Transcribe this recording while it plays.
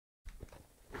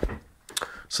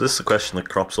So this is a question that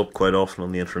crops up quite often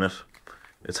on the internet.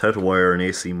 It's how to wire an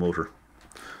AC motor,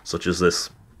 such as this.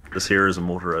 This here is a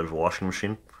motor out of a washing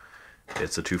machine.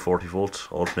 It's a 240 volt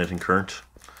alternating current.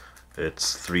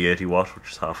 It's 380 watt,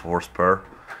 which is half a horsepower,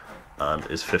 and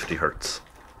is 50 hertz.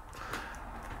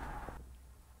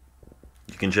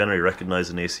 You can generally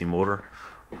recognize an AC motor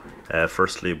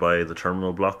firstly by the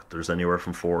terminal block. There's anywhere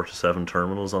from 4 to 7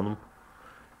 terminals on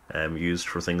them, used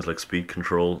for things like speed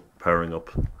control, powering up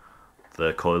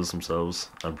the coils themselves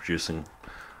and producing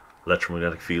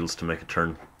electromagnetic fields to make it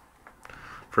turn.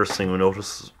 First thing we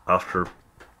notice after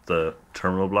the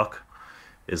terminal block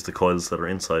is the coils that are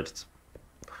inside.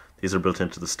 These are built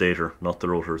into the stator, not the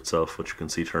rotor itself, which you can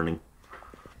see turning.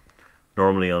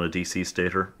 Normally on a DC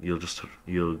stator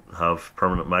you'll have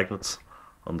permanent magnets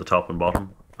on the top and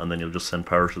bottom, and then you'll just send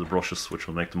power to the brushes, which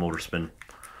will make the motor spin.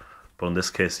 But in this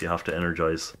case you have to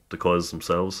energize the coils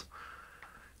themselves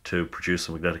to produce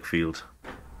a magnetic field.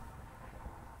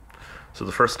 So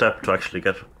the first step to actually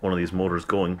get one of these motors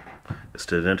going is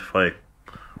to identify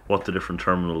what the different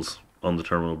terminals on the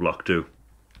terminal block do.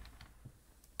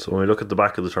 So when we look at the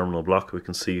back of the terminal block, we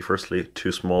can see firstly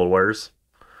 2 small wires,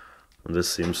 and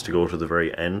this seems to go to the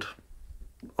very end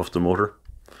of the motor.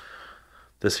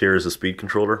 This here is a speed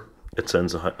controller. It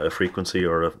sends a frequency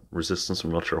or a resistance,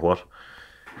 I'm not sure what,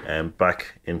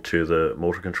 back into the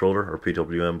motor controller or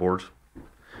PWM board.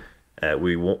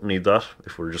 We won't need that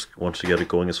if we just want to get it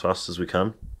going as fast as we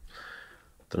can.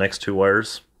 The next 2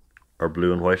 wires are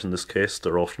blue and white in this case.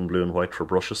 They're often blue and white for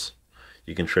brushes.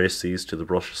 You can trace these to the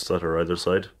brushes that are either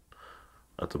side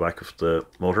at the back of the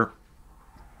motor.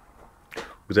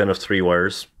 We then have 3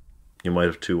 wires. You might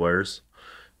have 2 wires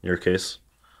in your case.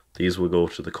 These will go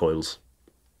to the coils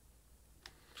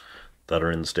that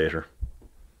are in the stator.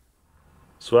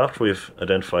 So after we've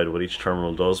identified what each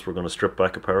terminal does, we're going to strip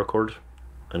back a power cord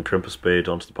and crimp a spade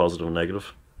onto the positive and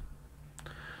negative.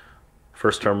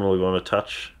 First terminal we're going to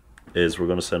attach is we're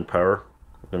going to send power.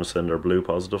 We're going to send our blue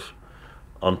positive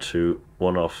onto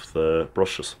one of the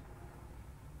brushes.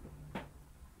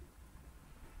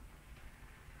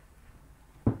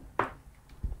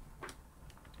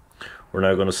 We're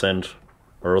now going to send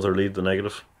our other lead, the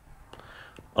negative,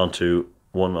 onto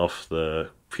one of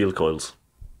the field coils.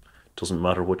 Doesn't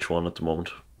matter which one at the moment.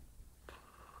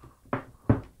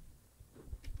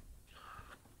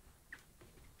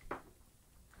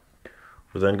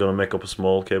 We're then going to make up a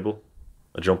small cable,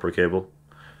 a jumper cable,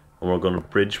 and we're going to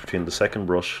bridge between the second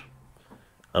brush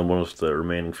and one of the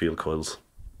remaining field coils.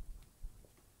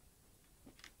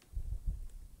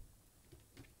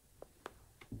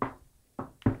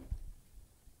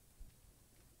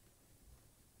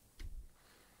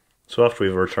 So after we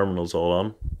have our terminals all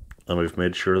on and we've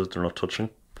made sure that they're not touching,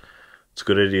 it's a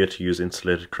good idea to use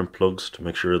insulated crimp plugs to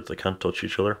make sure that they can't touch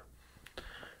each other.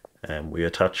 And we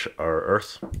attach our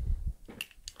earth.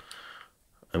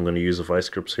 I'm going to use a vice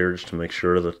grips here just to make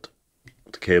sure that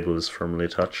the cable is firmly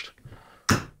attached.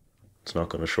 It's not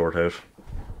going to short out.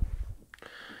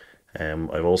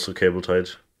 I've also cable tied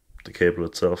the cable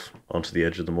itself onto the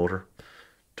edge of the motor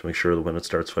to make sure that when it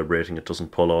starts vibrating it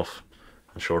doesn't pull off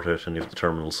and short out any of the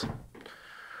terminals.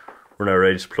 We're now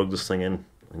ready to plug this thing in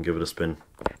and give it a spin.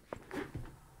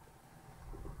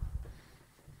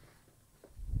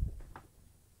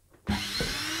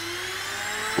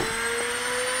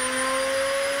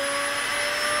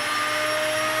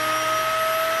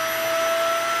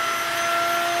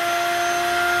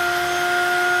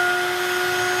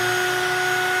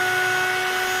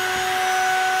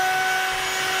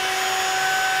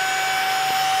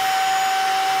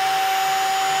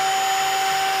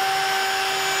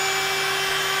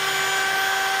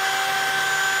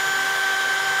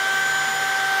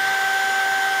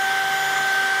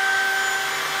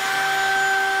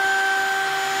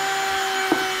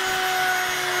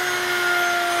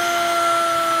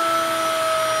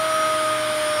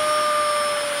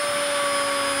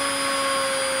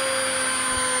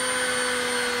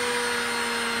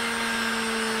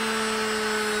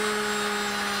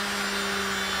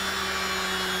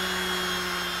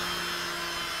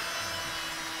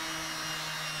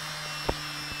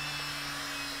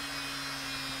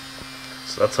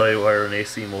 So that's how you wire an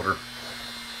AC motor.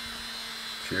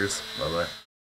 Cheers, bye bye.